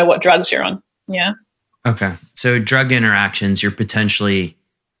as know what drugs you're on. Yeah. Okay. So drug interactions, you're potentially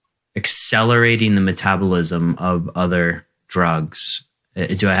accelerating the metabolism of other drugs.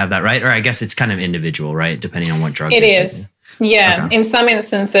 Do I have that right? Or I guess it's kind of individual, right? Depending on what drug it is. Yeah. Okay. In some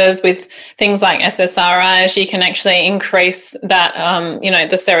instances with things like SSRIs, you can actually increase that,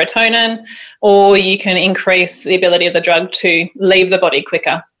 the serotonin, or you can increase the ability of the drug to leave the body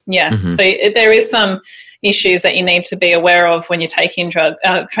quicker. Yeah. So there is some issues that you need to be aware of when you're taking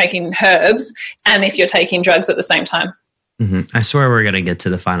herbs and if you're taking drugs at the same time. I swear we're going to get to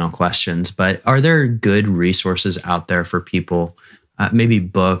the final questions, but are there good resources out there for people, maybe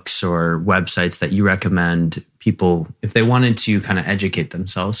books or websites that you recommend people, if they wanted to kind of educate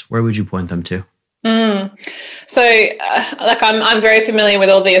themselves, where would you point them to? So I'm very familiar with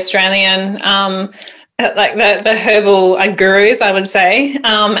all the Australian, the herbal gurus, I would say.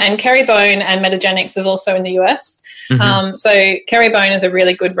 And Kerry Bone and Metagenics is also in the US. So Kerry Bone is a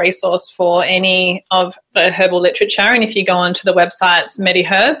really good resource for any of the herbal literature. And if you go onto the websites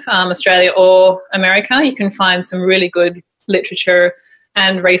MediHerb, Australia or America, you can find some really good literature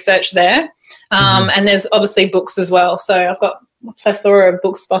and research there. And there's obviously books as well. So I've got a plethora of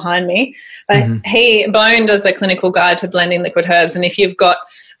books behind me. But Bone does a clinical guide to blending liquid herbs. And if you've got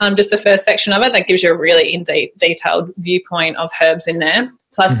just the first section of it, that gives you a really detailed viewpoint of herbs in there.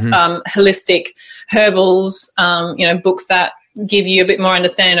 Plus holistic herbals, books that give you a bit more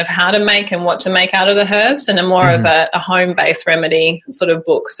understanding of how to make and what to make out of the herbs, and a more of a home-based remedy sort of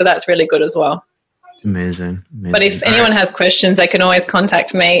book. So that's really good as well. Amazing. But if anyone has questions, they can always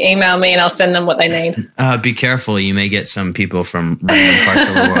contact me, email me, and I'll send them what they need. Be careful. You may get some people from random parts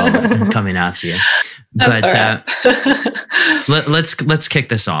of the world coming at you. That's but let's kick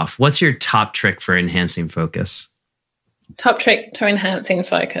this off. What's your top trick for enhancing focus? Top trick to enhancing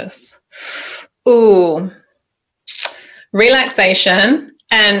focus. Ooh. Relaxation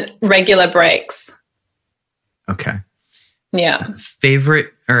and regular breaks. Okay. Yeah.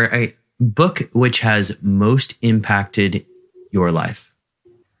 Favorite or a book which has most impacted your life?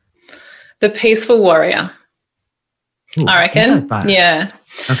 The Peaceful Warrior. Ooh, I reckon. Yeah.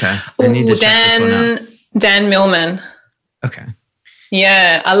 Okay. I need to check this one out. Dan Millman. Okay.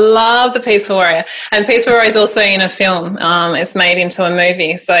 Yeah, I love The Peaceful Warrior. And Peaceful Warrior is also in a film. It's made into a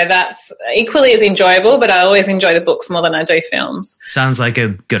movie. So that's equally as enjoyable, but I always enjoy the books more than I do films. Sounds like a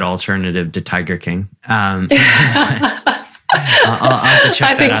good alternative to Tiger King. I'll have to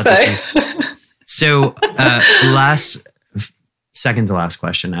check that out this week. So second to last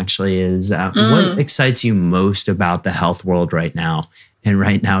question actually is what excites you most about the health world right now? And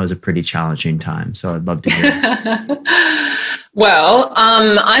right now is a pretty challenging time. So I'd love to hear. Well,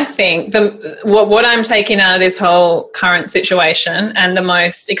 I think what I'm taking out of this whole current situation, and the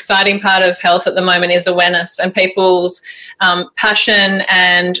most exciting part of health at the moment, is awareness and people's passion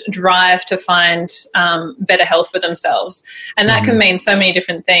and drive to find better health for themselves. And that can mean so many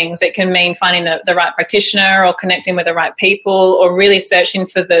different things. It can mean finding the right practitioner, or connecting with the right people, or really searching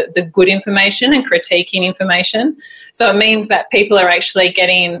for the good information and critiquing information. So it means that people are actually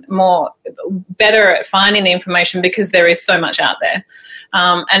getting better at finding the information, because there is so much out there.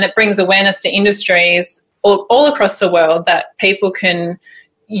 And it brings awareness to industries all across the world that people can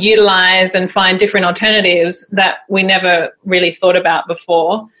utilize and find different alternatives that we never really thought about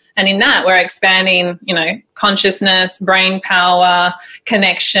before. And in that, we're expanding, consciousness, brain power,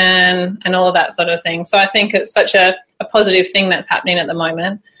 connection, and all of that sort of thing. So I think it's such a positive thing that's happening at the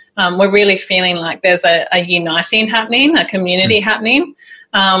moment. We're really feeling like there's a uniting happening, a community happening,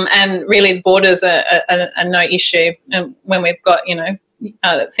 and really borders are no issue. And when we've got,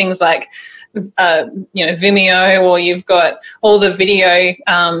 things like Vimeo, or you've got all the video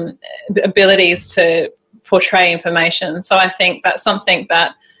abilities to portray information. So I think that's something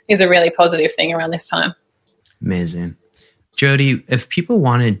that is a really positive thing around this time. Amazing. Jody, if people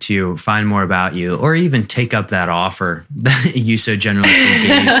wanted to find more about you or even take up that offer that you so generously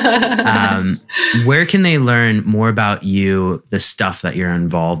gave, where can they learn more about you, the stuff that you're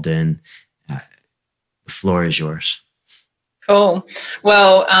involved in? The floor is yours. Cool.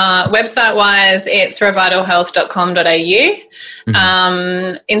 Well, website-wise, it's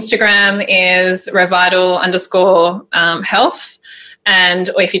revitalhealth.com.au. Instagram is revital_health. And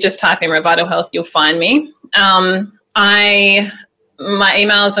or if you just type in Revital Health, you'll find me. My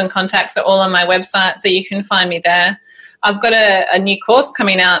emails and contacts are all on my website, so you can find me there. I've got a new course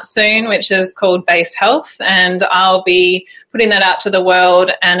coming out soon, which is called Base Health, and I'll be putting that out to the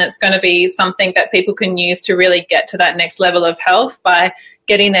world, and it's going to be something that people can use to really get to that next level of health by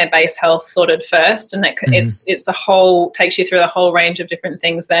getting their base health sorted first, and it's the whole, takes you through the whole range of different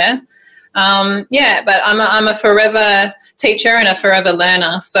things there. But I'm a forever teacher and a forever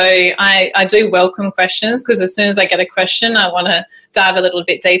learner. So I do welcome questions, because as soon as I get a question, I want to dive a little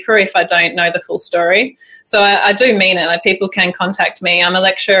bit deeper if I don't know the full story. So I do mean it. Like, people can contact me. I'm a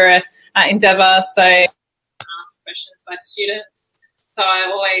lecturer at Endeavour, so I ask questions by students. So I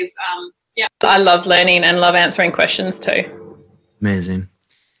always, I love learning and love answering questions too. Amazing.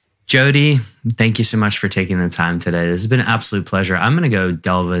 Jody, thank you so much for taking the time today. This has been an absolute pleasure. I'm going to go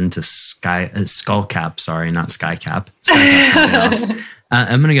delve into skullcap. Sorry, not skycap. Skycap's something else.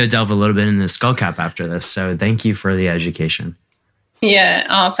 I'm going to go delve a little bit into skullcap after this. So thank you for the education.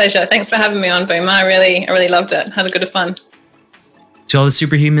 Yeah, pleasure. Thanks for having me on, Boom. I really loved it. Had a good fun. To all the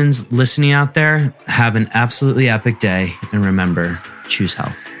superhumans listening out there, have an absolutely epic day. And remember, choose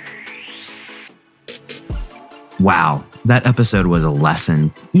health. Wow. That episode was a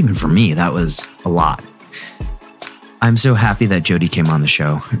lesson. Even for me, that was a lot. I'm so happy that Jody came on the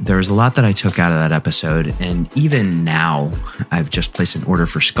show. There was a lot that I took out of that episode. And even now, I've just placed an order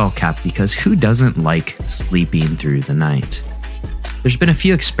for skullcap, because who doesn't like sleeping through the night? There's been a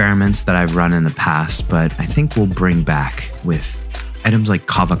few experiments that I've run in the past, but I think we'll bring back with items like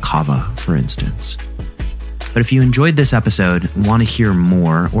kava kava, for instance. But if you enjoyed this episode, want to hear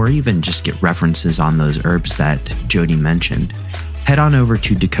more, or even just get references on those herbs that Jody mentioned, head on over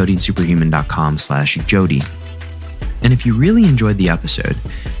to decodingsuperhuman.com/Jody. And if you really enjoyed the episode,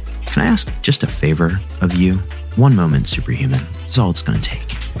 can I ask just a favor of you? One moment, superhuman. That's all it's going to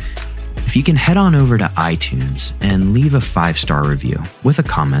take. If you can head on over to iTunes and leave a 5-star review with a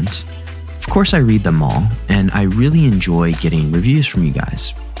comment. Of course, I read them all, and I really enjoy getting reviews from you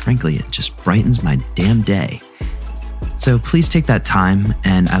guys. Frankly, it just brightens my damn day. So please take that time,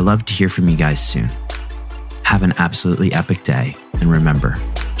 and I love to hear from you guys soon. Have an absolutely epic day, and remember,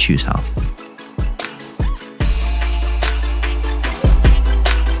 choose health.